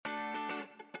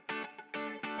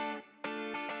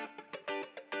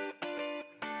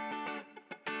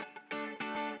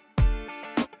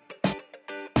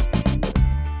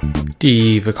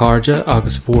Dí bhcáirde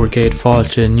agus fuórgéad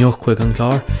fáilte nniuchcuig an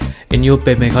chlár. I nniuch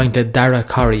be mé chaint le dara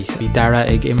carí. Bhí dara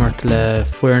ag imirt le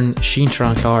fuireann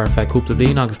síontar an chlár feadh cúpla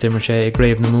bliain agus d'imir sé ag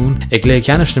gréibh na mún. Ag lé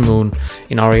ceannis na mún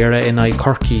in áiríre ina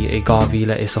Corcaigh i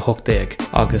 2018.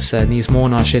 Agus níos mó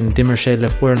ná sin d'imir sé le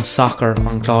fuireann soccer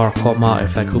an chlár chomá ar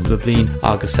feadh cúpla bliain.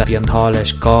 Agus bhí an tá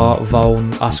leis gá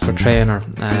bhonn ascar trainer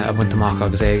a bhaint amach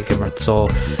agus ag imirt. So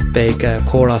beag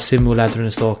córa simúladar na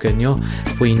stóca inneo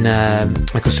faoin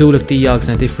cosúlachtaí agus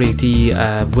na difríochtaí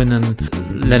bhaineann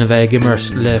lena bheith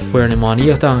gimmert le fuireann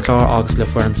imáníochta an chlár agus le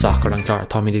fuireann soccer an chlár.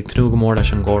 Tá mí ag trú go mór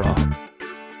leis an gcóra.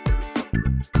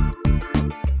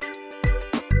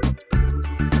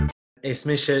 Is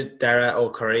mise dara ó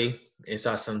Curry is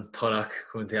as an tulach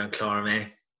chunta an chlár mé.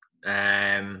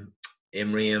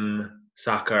 Imríam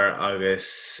soccer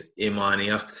agus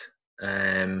imáníocht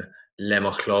le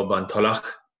mo club an tulach.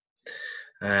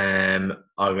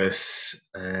 Agus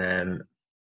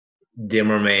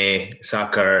dimmer mé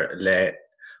soccer le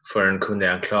fuireann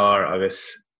chunta an chlár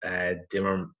agus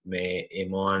dimmer mé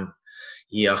imáin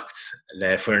íocht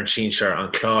le fuireann síontar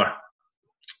an chlár.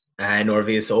 Nóir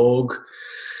bhí is óg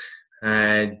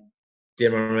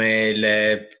dimmer mé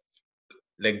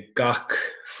le gach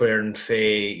fuireann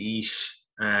fé ís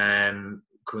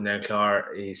chunta an chlár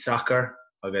I soccer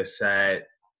agus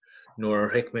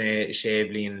nóir ric mé sé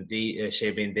bliain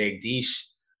 10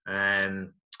 díos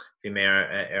bhí mé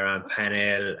ar an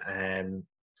panel an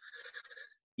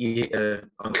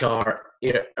chlár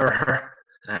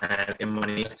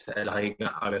imáníocht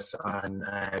agus an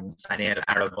panel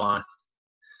Arabán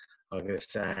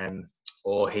agus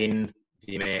ó hin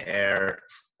bhí mé ar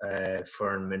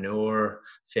fuireann manúr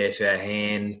féife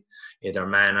hain idir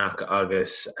manach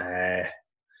agus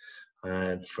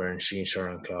fuireann síontar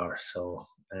an chlár. So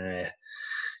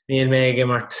níl mé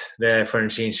gimmart le fuireann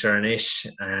síontar anois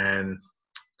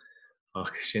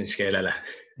ach sin scéal eile.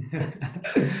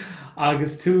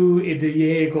 Agus tú I do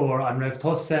dhégóir an raibh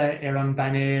tusa ar an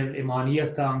banéal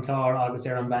imáníochta an chlár agus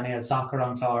ar an banéal soccer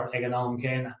an chlár ag an am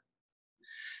céine.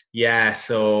 Yeah,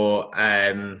 so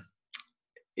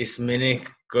is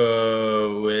minic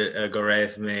go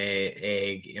raibh mé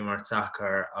ag imirt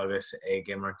soccer agus ag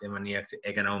imirt imáníocht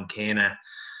ag an am céine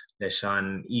leis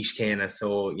an ís céine.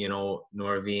 So,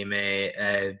 nóir bhí mé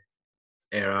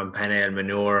ar an panel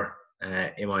manúr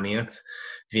imáníocht,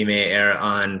 bhí mé ar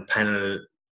an panel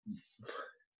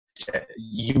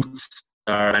youth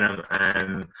ar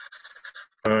an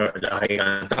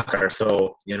soccer.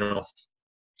 So,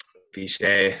 bhí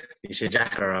sé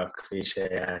deacharach, bhí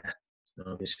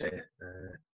sé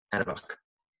anamach.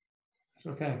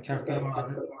 Okay,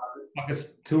 agus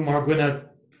tú mar gine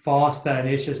fásta an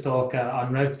éise tóca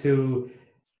an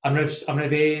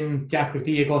raibh éon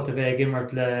deacrachtaí a gota bheith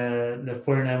gimmert le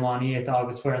fuireann imáníocht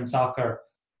agus fuireann soccer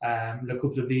le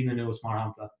cúpla bliain anuas mar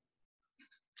shampla.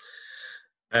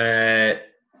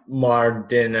 Mar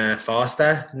duine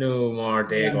fásta nó mar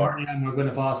d'égóir? Mar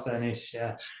gine fásta anois,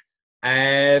 yeah.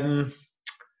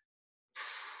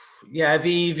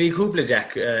 Bhí cúpla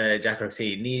deacrachtaí.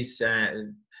 Níos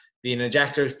bhí na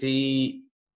deacrachtaí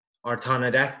ar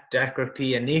tána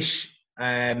deacrachtaí anois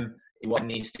I bhhaid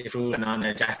níos difriúil an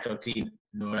na deacrachtaí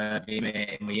nuair bhí mé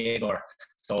mo dhégóir.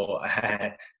 So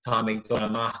tá mé dul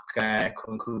amach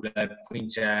chun cúpla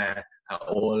pointe a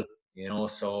ól,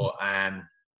 so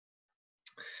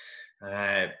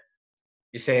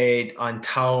is é an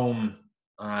tom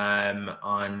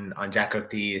an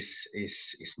deacrachtaí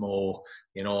is mó,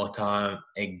 tá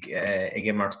ag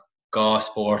imirt gá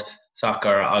sport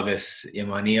soccer agus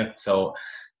imáníocht. So,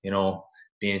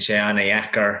 bíonn sé anna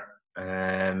dheacair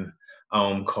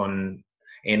chun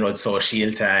aon rud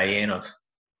sóisialta a dhéanamh.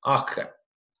 Ach,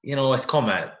 is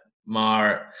cuma,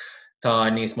 mar tá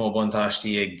níos mó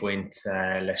buntáistí ag buint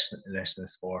leis na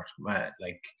sport.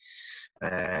 Like,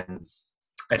 a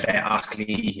bheith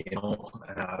aclaí,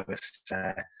 agus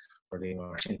rudaí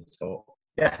mar sin. So,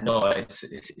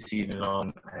 it's even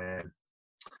on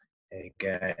ag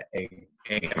an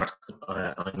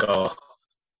gá.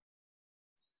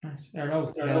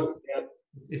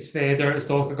 Is féidir, is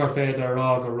tóca gur féidir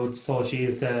rá gur rud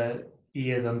sóisialta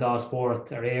iad an dá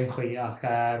sport ar éon chuí ach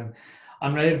an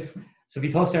raibh, so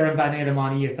bhí tusa ar an banéal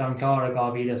imáníocht an chlár a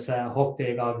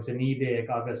 2018 agus a 19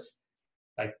 agus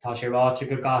tá sé ráite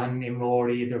go gaithfean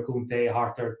imróirí idir cúnta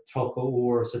hartar trocha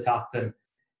uair sa teachtain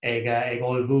ag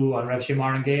olbhú an raibh sé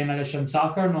mar an géana leis an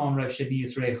soccer nó an raibh sé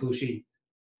níos réchúisí?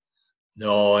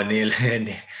 No, níl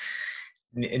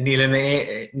in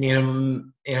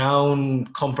ann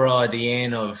compráid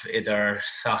dhéanamh idir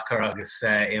soccer agus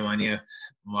imáníocht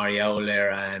mar gheall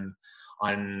ar an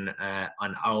am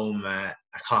a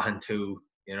caitheann tú,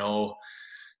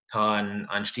 tá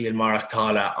an stíl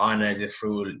marachtála anna de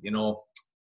friúil,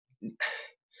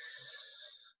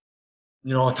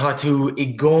 tá tú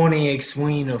i gcónaí ag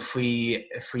smaoineamh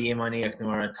faoi imaníocht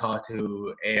nuair tá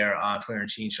tú ar an foireann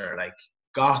sínsir, like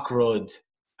gach rud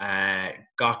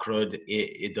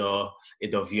i do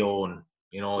bheon,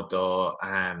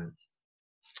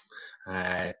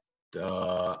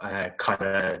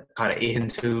 cara éan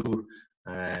tú,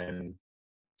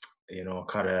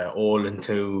 cara ólann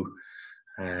tú,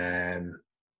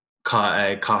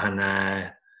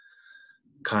 caihanna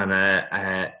a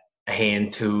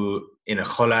héan tú ina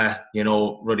chola,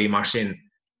 rudí mar sin.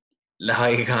 Le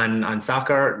haig an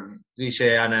soccer, bhí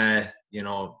sé anna,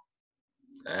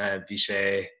 bhí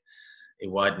sé I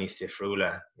bhfad níos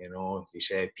difriúla, bhí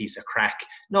sé piece of crack.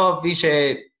 No, bhí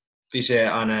sé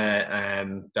anna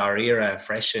daríire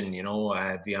freisin,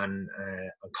 bhí an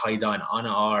caighdeán anna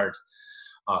ard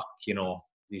ach,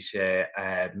 bhí sé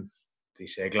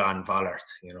glan bhallart,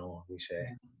 bhí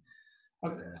sé.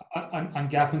 An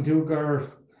gapan tú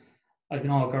gur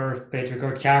gur beidir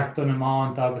gur ceart don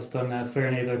amán agus don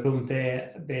fearnéidir gúnta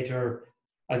beidir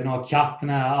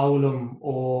ceachtainna álam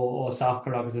ó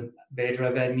soccer agus beidir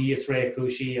a bheith níos ré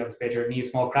cúisí agus beidir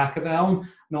níos mó crack a bheith ann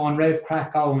nó an raibh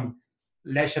crack ann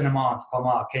leis an amán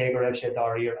comá cé go raibh sé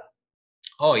daríire.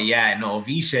 Oh yeah, no,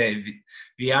 bhí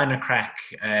anna crack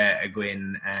a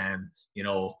gcuin,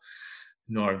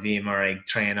 nóir bhí mar ag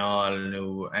tréanáil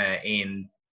nó aon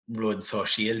rud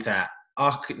sóisialta.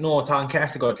 Ach nó tá an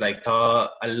ceart agat, like tá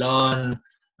a lán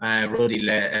rudí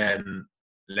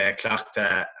le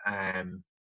cleachta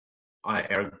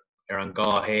ar an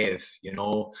gá thaobh,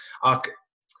 ach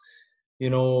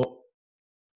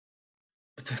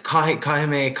cai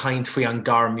mé caint faoi an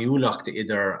gar miúlacht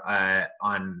idir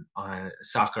an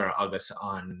soccer agus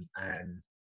an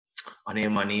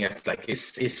émaníocht, like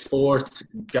is sport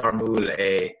gar múl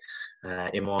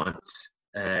imáint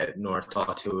nóir tá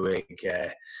tú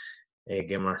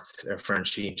ag immert ar fearn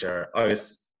sínsir,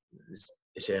 agus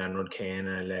is sé an rud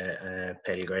céanna le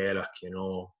peilgréalach,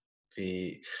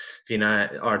 hí na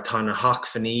tána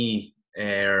hachfaní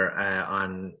ar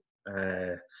an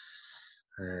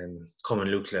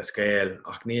cumann luach le scéal,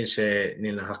 ach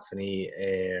níl na hachfaní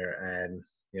ar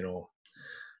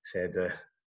sé de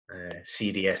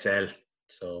CDSL,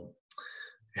 so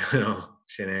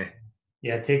sin é.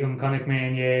 Yeah, tuigim connic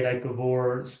mé le go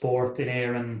bhór sport in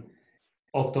éir an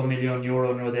 8 milliún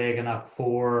euro nó ag nach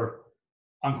fór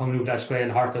an cumú le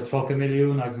scéal hart a 3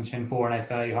 milliún agus an sin fór an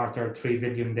FA hart ar 3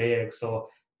 milliún déag, so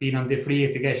bín an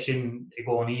difriíocht aige sin I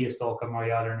gcónaí is tócha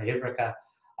mariaadar na hifracha.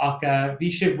 Ach bhí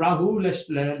sibh rathú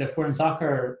le fuair an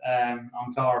soccer an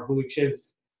chlár bhuaigh sibh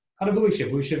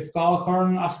gá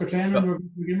chun Oscar trainer?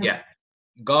 Yeah,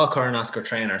 gá chun Oscar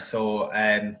trainer, so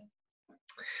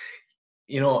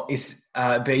is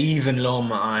beaven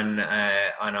lom an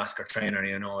Oscar trainer,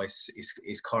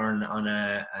 is chun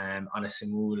anna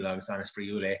simúl agus anna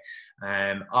spríúla,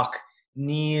 ach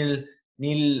níl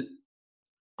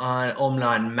an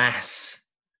omláin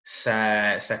meas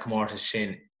sa comórtas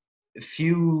sin.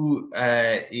 Fiú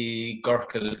I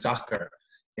gcorcail soccer,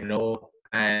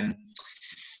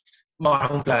 mar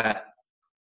hampla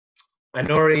an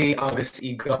nóirí agus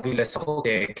I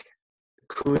 2010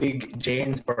 chuig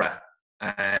Janesborough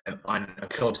an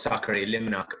club soccer I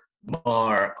Limerick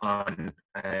mar an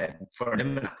for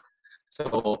Limerick,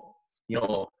 so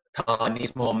tá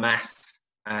níos mó meas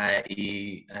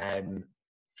I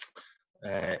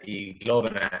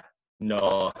globanna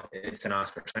no is an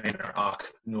Oscar trainer,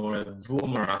 ach nor a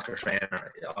boomer Oscar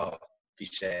trainer bhí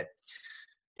sé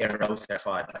ar rás ar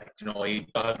fad, like I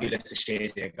gabhíle sa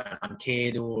séide an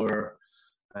céadúr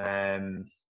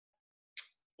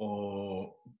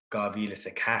ó gabhíle sa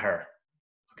cethir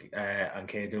an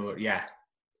céadúr,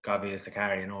 gabhíle sa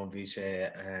cethir,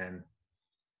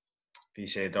 bhí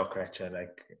sé docreite,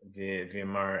 like bhí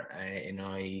mar in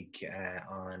aig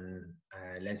an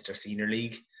Leinster Senior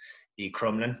League I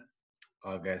Crumlin,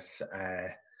 agus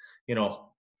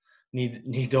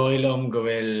ní dóilm go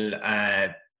bhfuil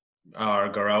ar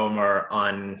go raibh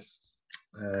an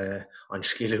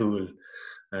scileúil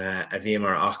a bhí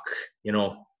mar ach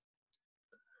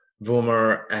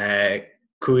bhúmar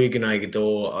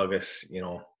 5-2 agus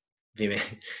bhí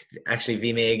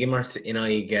mé ag immert in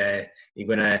aig I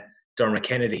gcuine Dermot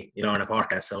Kennedy an a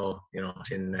parka, so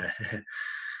sin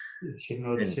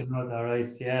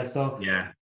right, yeah, so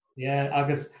yeah,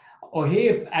 agus ó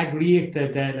thaobh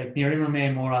agríochta de like níor immer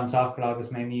mé mór an soccer agus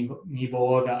mé ní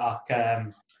bóga ach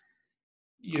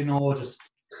just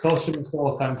social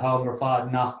só an támar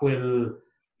fad nach bhfuil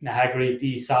na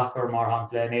hagríochtaí soccer mar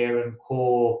hampla in éireann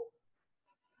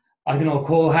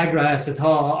có heagrathe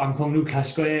atá an cumnú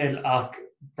caiscoil ach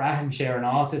brahim sé an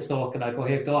áta sto le go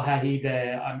héh dó hí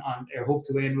an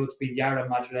hoogú éon rút fi dearm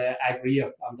mar le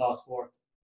agriocht an dá sport.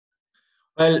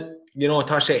 Well,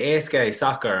 tá sé éasca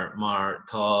soccer mar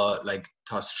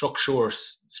tá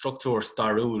structúr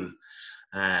starúil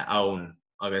ann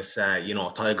agus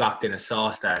tá gach in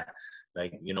sásta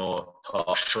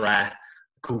tá sre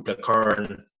cúpla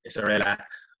chun is réile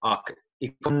ach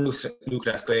I cum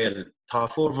Lucas Gael tá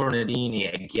fórhór na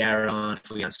daine ag gearán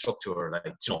faoi an structúr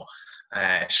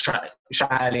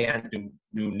Australians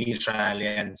nó níl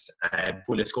Australians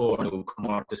bullet score nó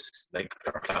commortas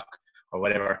clock or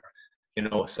whatever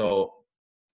so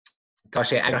tá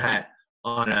sé agrathe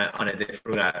anna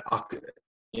difriúla ach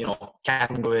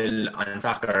ceapan gohfuil an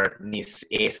soccer níos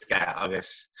éasca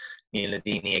agus níl na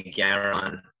daine ag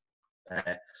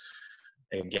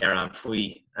gearán faoi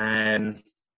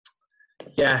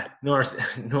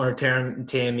nuair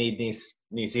téimiid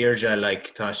níos irde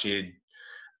tá siad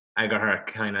agartha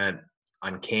kinda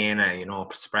an céine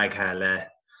spreagthe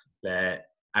le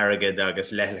airgid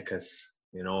agus leithleachas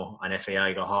an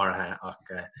FAI go hátha ach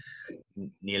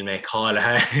níl mé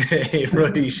cáilethe I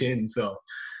rudí sin so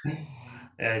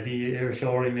Bhí ar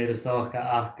seoirí mé is tócha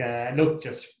ach look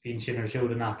just bhín sin ar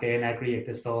siúda nach éon agriíocht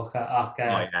is tócha ach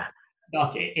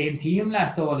éon tíam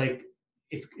letó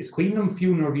is cuiinm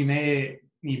fiúnar bhí mé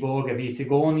ní bóga bhí sa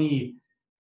gcónaí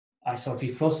bhí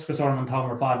fruscas an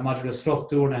tamar fad maidir go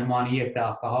struchtúr na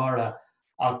hamáíochta go hára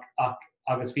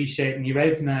agus bhí sé ní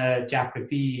raibh na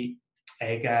deacratí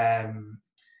ag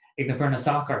na fearna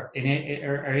soccer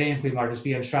ar éon chuí mar just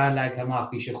bhí an sráid le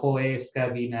amach bhí sé chóéasca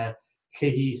bhí na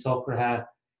chluichí socrtha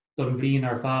don bhríon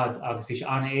ar fad agus bhí sé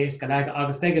anna éasca le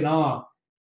agus ag ná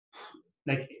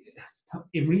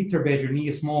im ritar beidir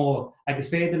níos mó agus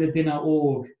féidir le duine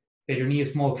óg beidir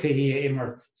níos mó chluichí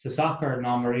immert sa soccer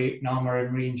ná mar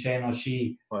an rion sé nó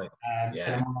si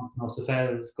nó sa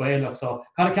fel Gaelach so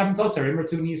Cara ceapan tosar immer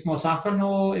tú níos mó soccer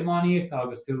nó imáníocht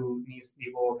agus tú níos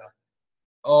ní bóga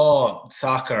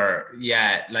soccer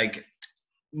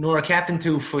nuair ceapan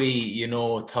tú faoi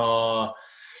tá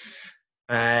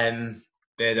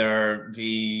beidir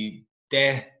bhí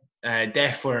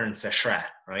defuann sa sre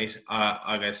right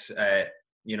agus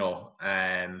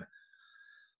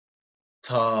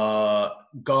tá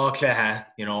gá cluthe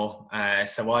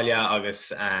Sábháile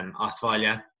agus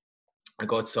Asbháile a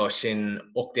go so sin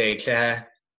 8 cluthe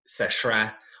sa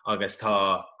sre agus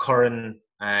tá chun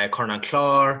an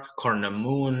chlár chun na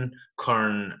mún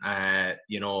chun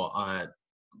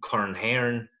chun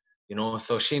héarn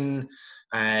so sin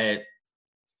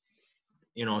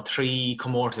trí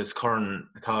commórtas chun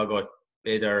atá go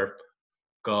beidir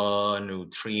gá nó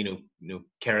trí nó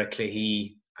ceithre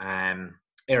cluichí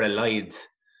ar a leid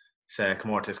sa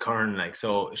commórtas chun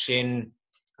so sin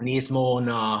níos mó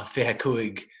ná 25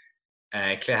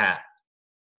 cluiche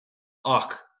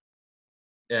ach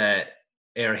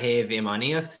ar thaobh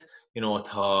imáníocht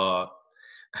tá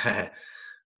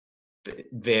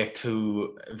bheith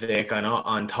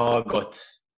an tágat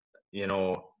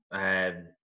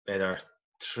beidir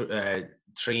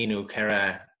trí nó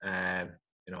ceithre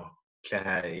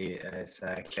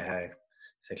cluiche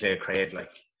sa cléircréad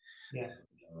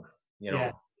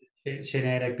sin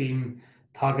é ag bín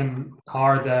tagan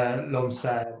cáda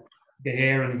lomsa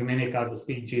gohéir an gomininic agus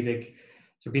bín siad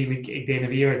bí ag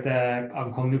déanamh íirecht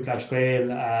an chun Lucas Gael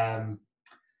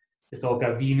is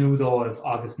tóga bhíúdóibh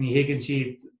agus ní higann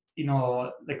siad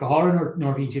le go háir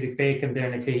nóir bhín siad ag fécin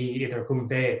déir na cluichí idir chun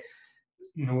bé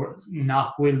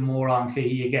nach bhfuil mór an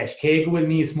cluichí a gceist. Cé go bhfuil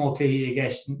níos mó cluichí a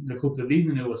gceist leúpla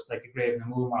bliana nuas le go gréibh na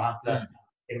mú mar hapla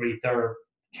I ritar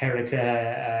ceithre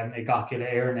cluiche ag gaci le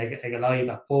éireann ag a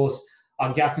laghad ach fós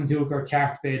an ceapan tú gur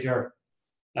ceart beidir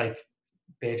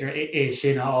é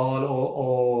sin áil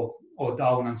ó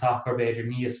dagan an soccer beidir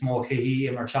níos mó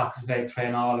cluichí mar seachas bheith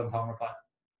tréáil an tamar fad.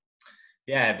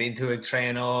 Bíonn tú ag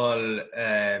tréáil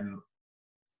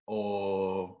ó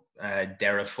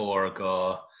deire fór go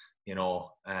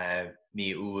mí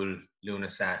úl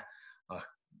lúnasa ach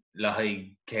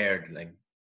lethaigh céird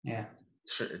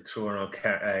trúr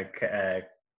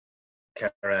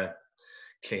ceithre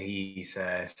cluichí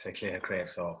sa cléircréibh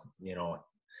so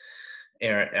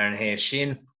ar an héamh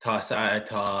sin tá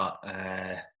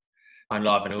an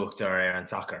lábhan uachtar ar an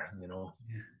soccer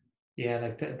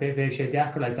bheith sé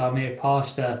deachar dá mé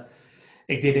páiste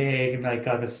ag duine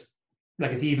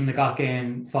agus even na gacéin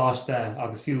fáiste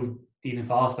agus fiú dína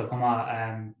fásta chumá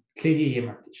cluichí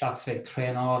immert seachas bheith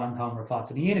tréáil an tamar fad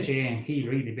so dhéana sé an chi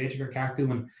ri beidir gur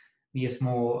ceartúin níos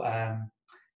mó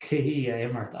cluichí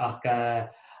immert ach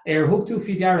ar thugtú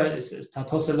fi deara tá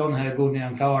tosa lonthe gúna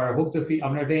an chlár ar thugtú fi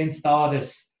an ar bhéon stádas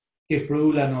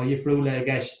gifriúla nó dhifriúla a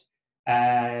gceist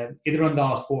idir an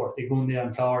dá sport I gúndaí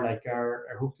an chlár like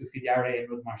thugtú fi deara in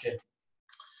rud mar sin.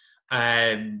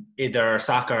 Idir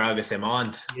soccer agus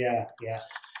imán.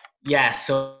 Yeah,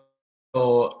 so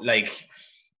like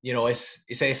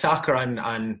is a soccer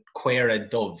an cuire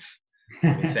dove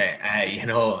say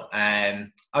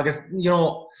agus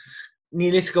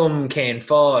ní is gom céin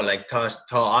fá like tá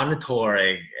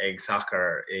anatóir ag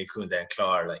soccer chun den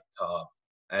chlár like tá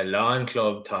a lawn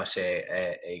club tá sé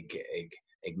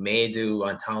ag méadú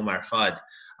an tam mar fad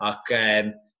ach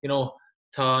tá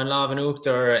an lábhan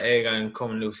úachtar ag an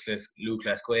cum lúclas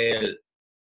scuil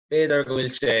beidir go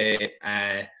bhfuil sé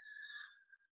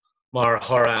mar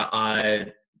chora a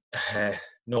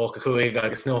nócha chuig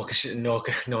agus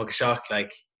nócha seach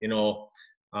like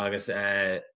agus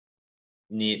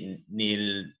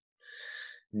níl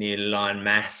an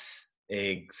meas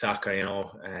ag soccer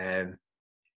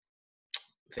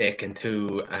fécinn tú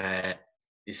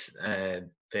is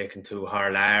fécinn tú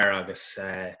thar leir agus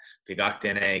bhí gach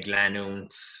duine ag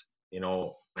leanúnt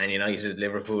Man United,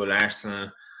 Liverpool,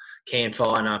 Arsenal céim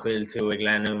fáin nach bhfuil tú ag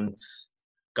leanúnt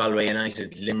Galway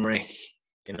United, Limerick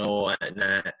na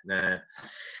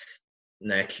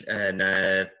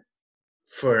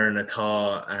fuair atá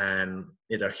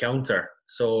idir cheantar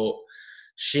so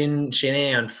sin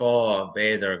é an fá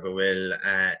beidir go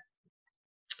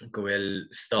bhfuil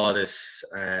stádas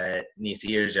níos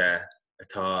íirde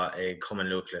atá ag cumann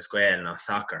lúclas scuil ná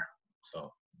soccer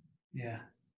so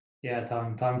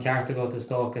tá ceartta go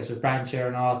tóchas is brand sé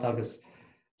ar ná agus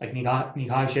ní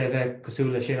caiid sé bheith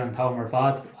cosúla sin an tam mar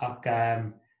fad ach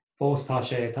fós tá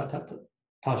sé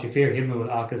fear himú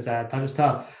agus tá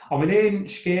an éon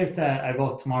scéalte a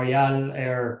got marall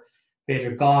ar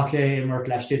beidir gála immert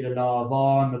leistíad lá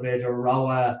bháin nó beidir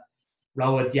rá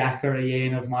deachar a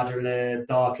dhéanamh maidir le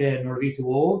dála nóir bhí tú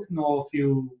óg nó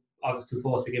fiú agus tú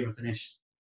fós a gimmert inis.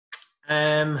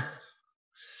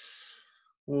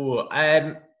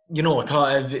 Tá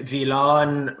bhí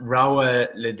lán ráha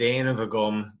le déanamh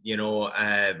agam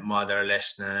maidir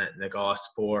leis na gá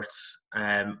sport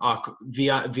ach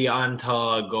bhí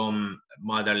antá gom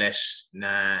maidir leis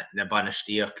na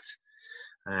banistíocht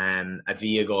a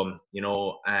bhí agam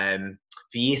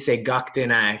bhí sé gach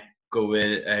duine go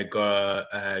bhfuil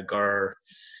gur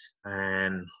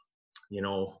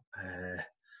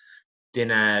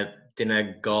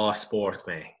duine gá sport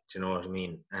mé. Do you know what I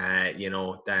mean?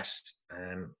 That's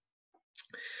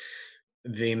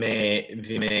bhí mé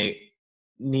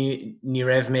ní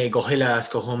raibh mé go huile as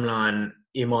go thomláin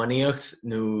imáníocht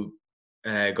nó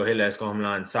go huile as go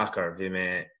thomláin soccer bhí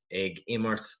mé ag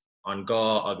immert an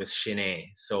gá agus sin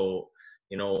é so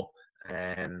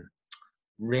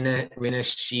rinne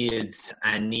siad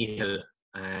a níhil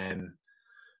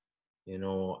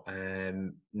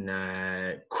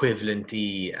na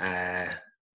equivalentí a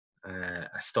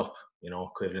stop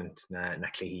equivalent na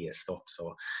cluichí a stop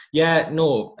so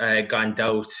gan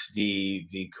doubt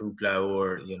hí cúpla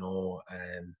uair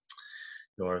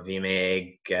nóir bhí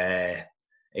mé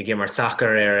ag immert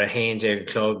soccer ar a héinde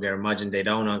clog ar Maidin Dé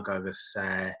Dónach agus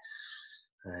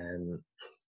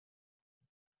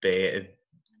béir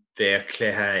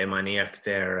cluiche imaníocht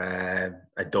ar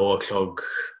a dóclog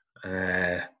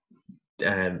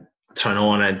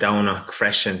Tróna Dónach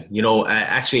freisin.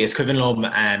 Actually it's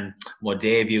cuivan mo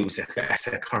debut sa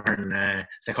carn an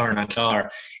chlár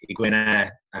I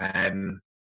gcuine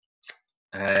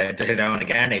Dúchar Dónach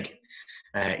Garnig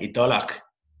I dulach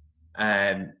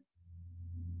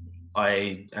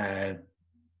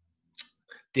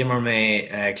dimmer mé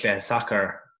clé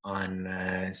soccer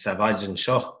an Savagin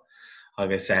seo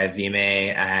agus bhí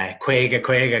mé chuige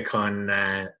chun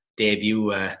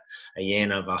debut a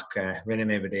dhéanamh ach rinne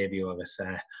mé debut agus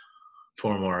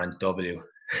formór an W.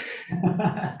 I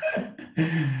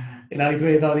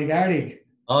Dúchar Garnig?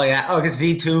 Agus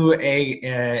bhí tú ag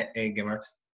gimmert.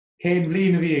 Cén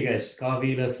bliain a bhí agus?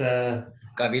 2000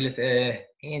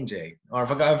 1 or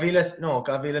gavílas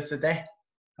a 10.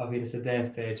 Gavílas a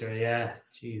 10 Pedro,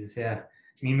 Jesus,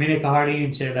 Ní minic a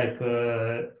Harlíonn sé le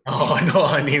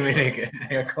ní minic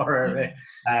ar choir mé.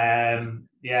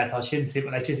 Tá sin si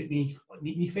ní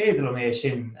féidir le mé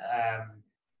sin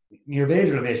níor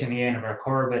féidir le mé sin dhéanamh ar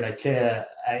chorbe le clé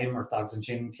immertach an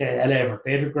sin clé eile mar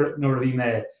Pedro nóir bhí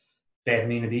me be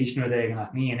mí díis nó ag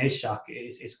nach ní an isteach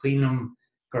is cuiinm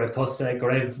gur tosa go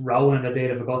raibh ráin a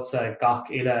déanamh gotsa gach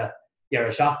ile ar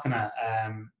a seachtainna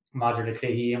maidir le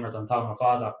cléí immert an tam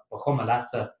fád ba chuma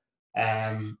lesa.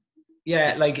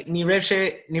 Ní raibh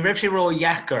sé ró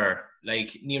dhechar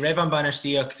ní raibh an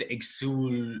banistíocht ag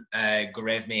súil go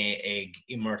raibh mé ag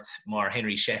immert mar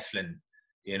Henry Shefflin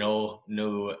nó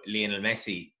Lionel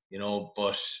Messi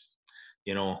but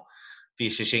bhí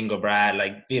sé sin go bra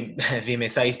like bhí mé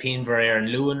 6 pin ar an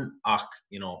luúin ach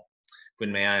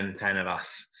buin mé an taine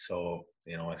las so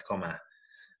it's come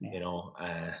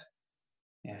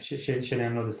sin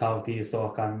an nó tátaí is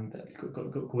tó an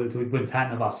gohfuil tú buin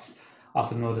taine as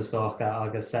an nó tócha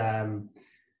agus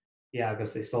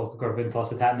agus is tó gur bhinn tá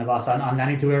taine bas an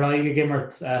lenig tú ar aige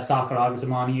gimmert sacr agus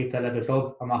amí le de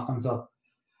club amachchan so.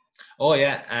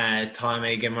 Tá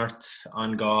mé gimmert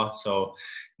an gá so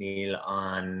níl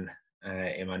an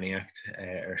imaníocht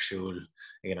arsúl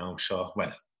seo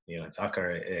well an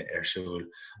sacr arsúl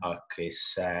ach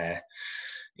is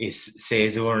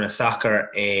séúr na sacr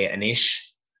an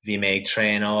isis bhí méid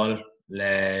tréáil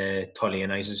le Tully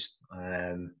United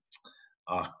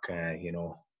ach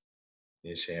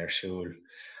is sé arsúl.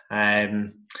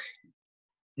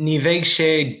 Ní bheidh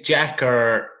sé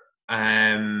Jackar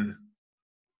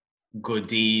go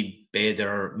dtí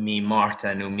beidir mí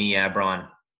Marta nó mí Ebron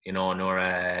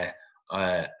nóair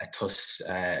a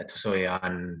tusaí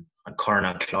an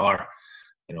corna chlár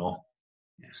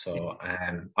so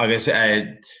agus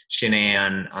sin é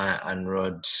an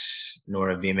rud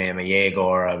nóair a bhí mé a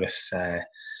dhégóir agus ag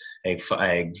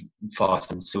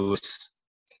fás an sús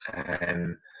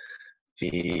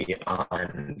bhí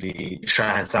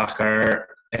sreathan sacr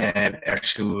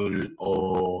arsúl ó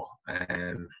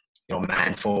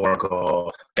man fór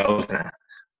go Gautna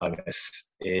agus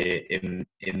I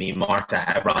mí Marta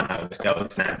Hebron agus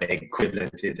Gautna bheith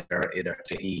equivalent idir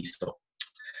hí so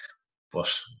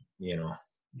but an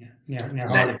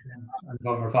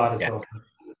gomer fád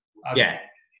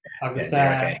agus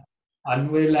an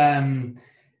bhfuil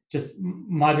just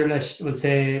maidir leis bhfuil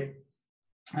sé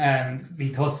bhí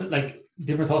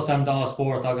dimmer tos am dá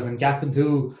sport agus an gapan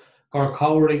tú gur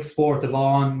cabhairigh sport a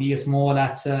bháin níos mó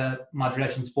lete maidir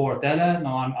leis an sport eile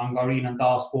nó an garín an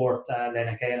dá sport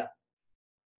lena chéile.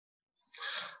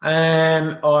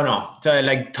 No tá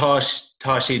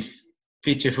siad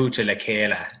fitte fute le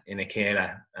chéile ina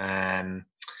chéile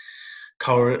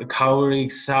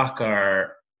cabhairigh sacr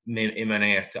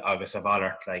imanéocht agus a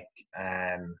bhallart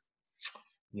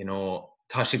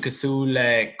tá si cosú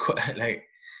le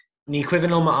ní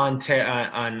cuigan an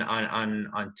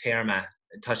téirme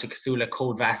tá si cosú le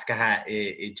cód vascathe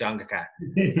I Jangacha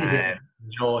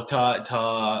tá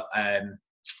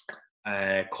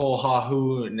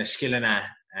cóthú na skillana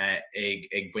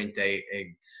ag buinte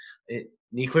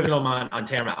ní cuigan an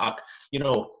téirme ach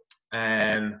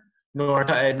nóir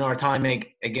tá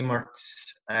ag immert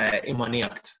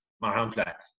imaníocht mar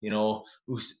hampla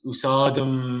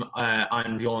úsádum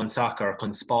an bheon sacr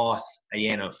chun spás a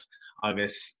dhéanamh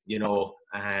agus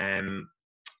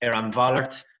an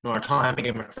bhallart nóir tá ag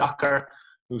immert sacr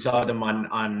úsádum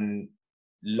an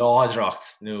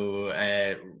ládracht nó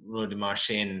rud mar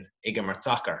sin ag immert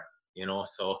sacr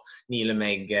so nílam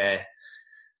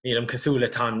cosúla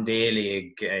tam déala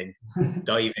ag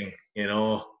diving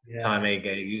tá ag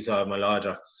úsáid mar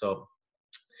ládracht so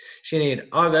sin iad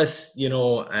agus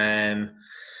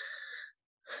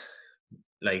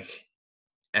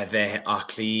a bheith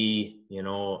aclaí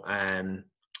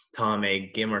tá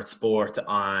ag gimmert sport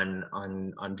an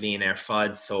blian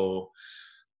fad so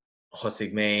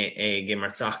thosaigh mé ag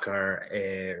gimmert sacr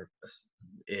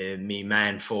mí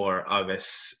man fór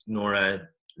agus nóair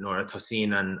a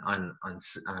tosín an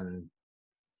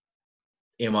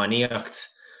imaníocht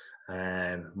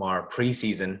mar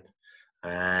pre-season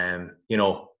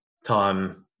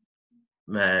time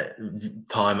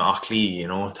aclaí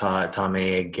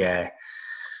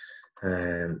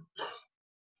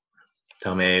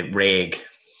tá mé réig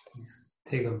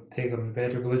Tuigim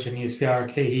beidir go bhfuil sé níos fear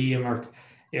cléí immert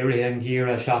irithe an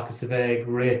ggéire seachas a bheith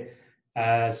ri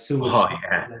suas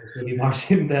mar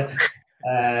sin de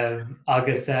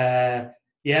agus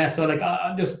so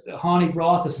just tháinig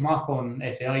rá amachchun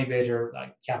FAI beidir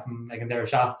ceapan ag an deir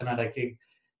seachtainna ag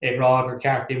rá gur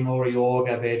ceart imóí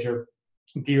óga beidir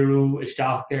díú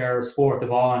isteach ar sport a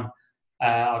bháin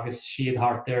agus siad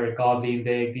thart ar goblín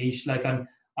de dhís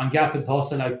an gapan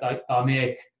tosa dá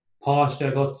méid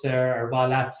páiste guts ar bhá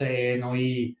letse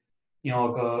nóí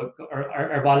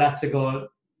ar bhá letse go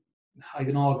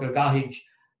go gaithigh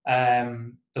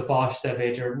do fáiste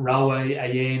beidir ráha a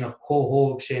dhéanamh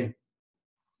cóthóg sin.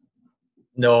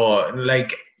 No,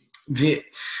 bhí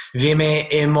mé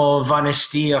imó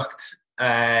bhanistíocht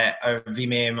bhí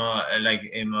mé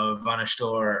imó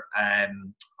bhanistóir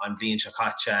an bliain se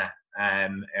caite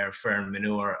ar fearn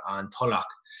manúr an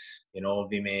tulach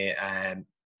bhí mé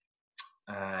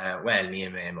well ní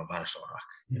mé imó bhanistóach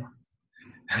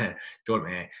dúirt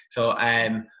mé so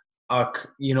ach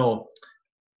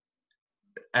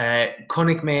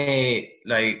chunig mé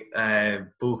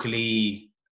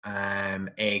buacalaí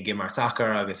ag immart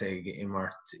soccer agus ag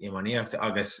immart imaníocht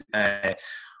agus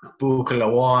búcail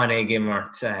amháin ag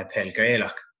immart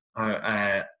Pelgréalach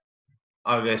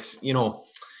agus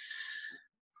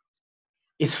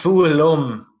is fuail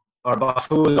lom or ba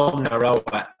fuail lom na rá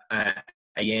a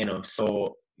dhéanamh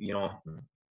so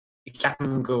I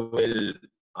ceapan go bhfuil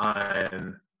ag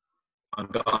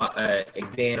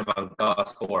déanamh an gá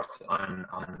sport an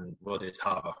rud is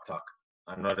tábhachtach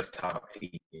an rud is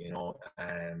tábhachtaí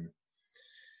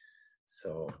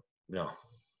so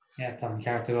Yeah, tá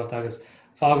ceart go agus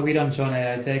fág bhí an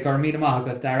seán gur mí amach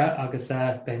go dara agus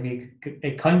be mí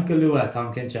ag caint go lua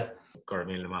tá cinse gur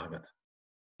mí amach.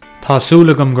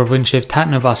 Tásúlagam gur bhain sibh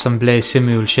taitneamh as an blé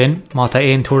simúil sin, má tá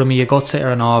aon tuairimí a gcotsa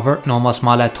ar an ábhar nó mas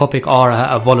má le topic áirithe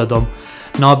a bholadom,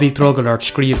 ná bí drogal ar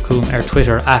scríomhcúm ar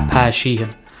Twitter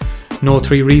 @PáSheehan. nó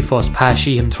trí rifos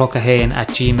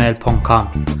pasheehan3hain@gmail.com.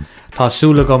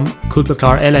 Tásúlagam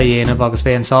cúplaclár eile dhéanamh agus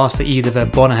bheith an sásta iad a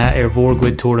bheith bunathe ar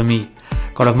bhórgcuid tuairimí.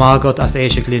 Gur bh mágad as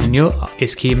éisic lína nniu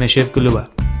is cíime sibh go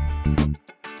luath.